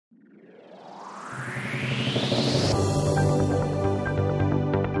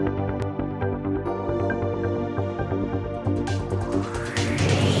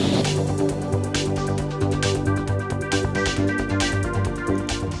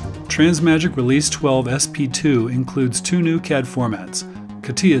TransMagic Release 12 SP2 includes two new CAD formats,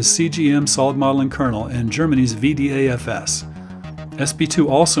 CATIA's CGM Solid Modeling Kernel and Germany's VDAFS. SP2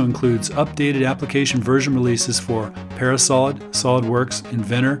 also includes updated application version releases for Parasolid, SOLIDWORKS,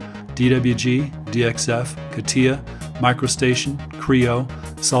 Inventor, DWG, DXF, CATIA, MicroStation, Creo,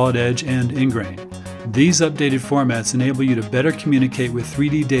 Solid Edge, and Ingrain. These updated formats enable you to better communicate with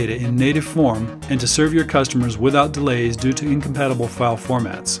 3D data in native form and to serve your customers without delays due to incompatible file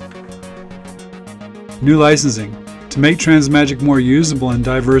formats. New licensing. To make TransMagic more usable in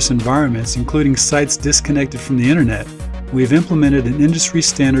diverse environments, including sites disconnected from the internet, we've implemented an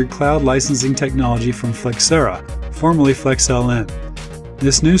industry-standard cloud licensing technology from Flexera, formerly FlexLN.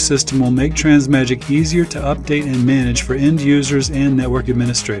 This new system will make TransMagic easier to update and manage for end users and network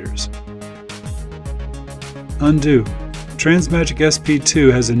administrators. Undo. TransMagic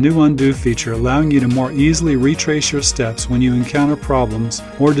SP2 has a new undo feature allowing you to more easily retrace your steps when you encounter problems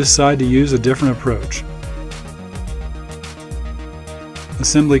or decide to use a different approach.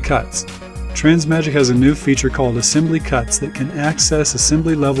 Assembly cuts. TransMagic has a new feature called Assembly Cuts that can access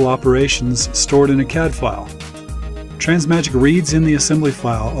assembly-level operations stored in a CAD file. TransMagic reads in the assembly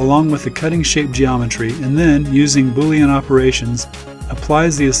file along with the cutting shape geometry and then, using Boolean operations,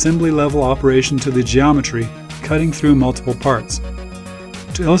 applies the assembly-level operation to the geometry, cutting through multiple parts.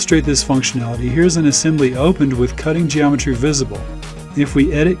 To illustrate this functionality, here's an assembly opened with cutting geometry visible. If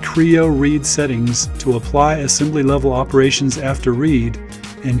we edit Creo read settings to apply assembly-level operations after read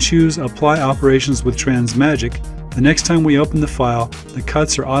and choose Apply Operations with TransMagic, the next time we open the file, the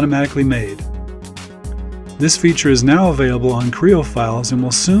cuts are automatically made. This feature is now available on Creo files and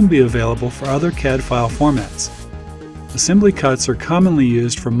will soon be available for other CAD file formats. Assembly cuts are commonly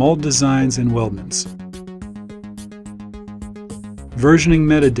used for mold designs and weldments. Versioning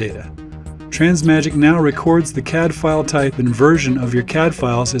metadata. TransMagic now records the CAD file type and version of your CAD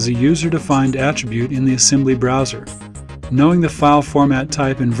files as a user-defined attribute in the assembly browser. Knowing the file format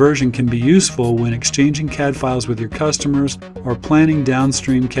type and version can be useful when exchanging CAD files with your customers or planning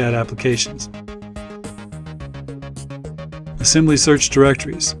downstream CAD applications. Assembly search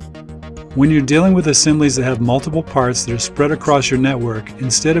directories. When you're dealing with assemblies that have multiple parts that are spread across your network,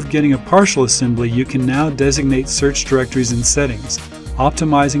 instead of getting a partial assembly, you can now designate search directories in settings,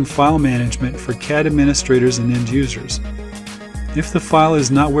 optimizing file management for CAD administrators and end users. If the file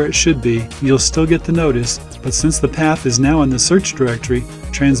is not where it should be, you'll still get the notice, but since the path is now in the search directory,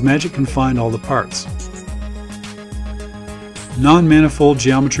 TransMagic can find all the parts. Non-manifold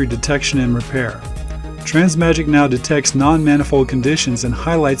geometry detection and repair. TransMagic now detects non-manifold conditions and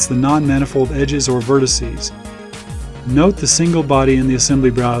highlights the non-manifold edges or vertices. Note the single body in the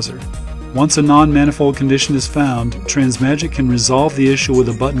assembly browser. Once a non-manifold condition is found, TransMagic can resolve the issue with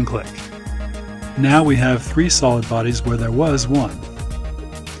a button click. Now we have 3 solid bodies where there was 1.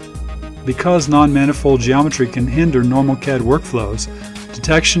 Because non-manifold geometry can hinder normal CAD workflows,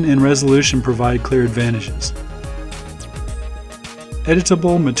 detection and resolution provide clear advantages.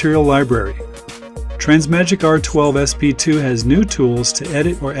 Editable material library. TransMagic R12 SP2 has new tools to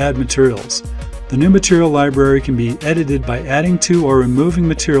edit or add materials. The new material library can be edited by adding to or removing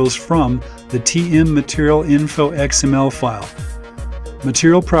materials from the TM Material Info XML file.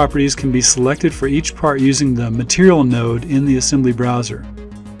 Material properties can be selected for each part using the Material node in the assembly browser.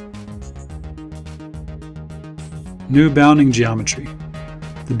 New bounding geometry.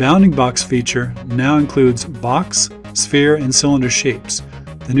 The bounding box feature now includes box, sphere, and cylinder shapes.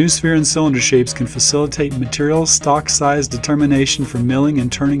 The new sphere and cylinder shapes can facilitate material stock size determination for milling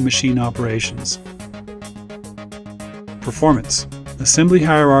and turning machine operations. Performance. Assembly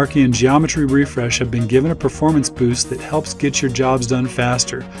hierarchy and geometry refresh have been given a performance boost that helps get your jobs done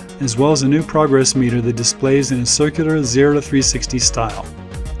faster, as well as a new progress meter that displays in a circular 0 to 360 style.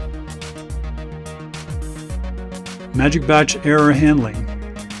 MagicBatch error handling.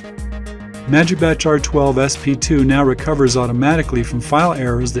 MagicBatch R12 SP2 now recovers automatically from file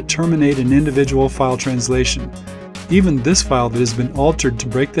errors that terminate an individual file translation. Even this file that has been altered to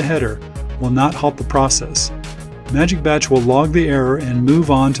break the header will not halt the process. MagicBatch will log the error and move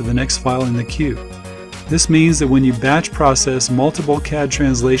on to the next file in the queue. This means that when you batch process multiple CAD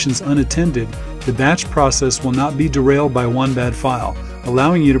translations unattended, the batch process will not be derailed by one bad file,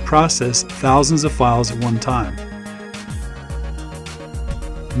 allowing you to process thousands of files at one time.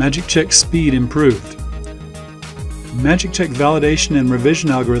 MagicCheck speed improved. MagicCheck validation and revision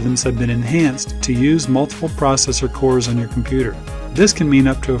algorithms have been enhanced to use multiple processor cores on your computer. This can mean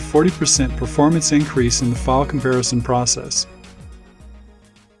up to a 40% performance increase in the file comparison process.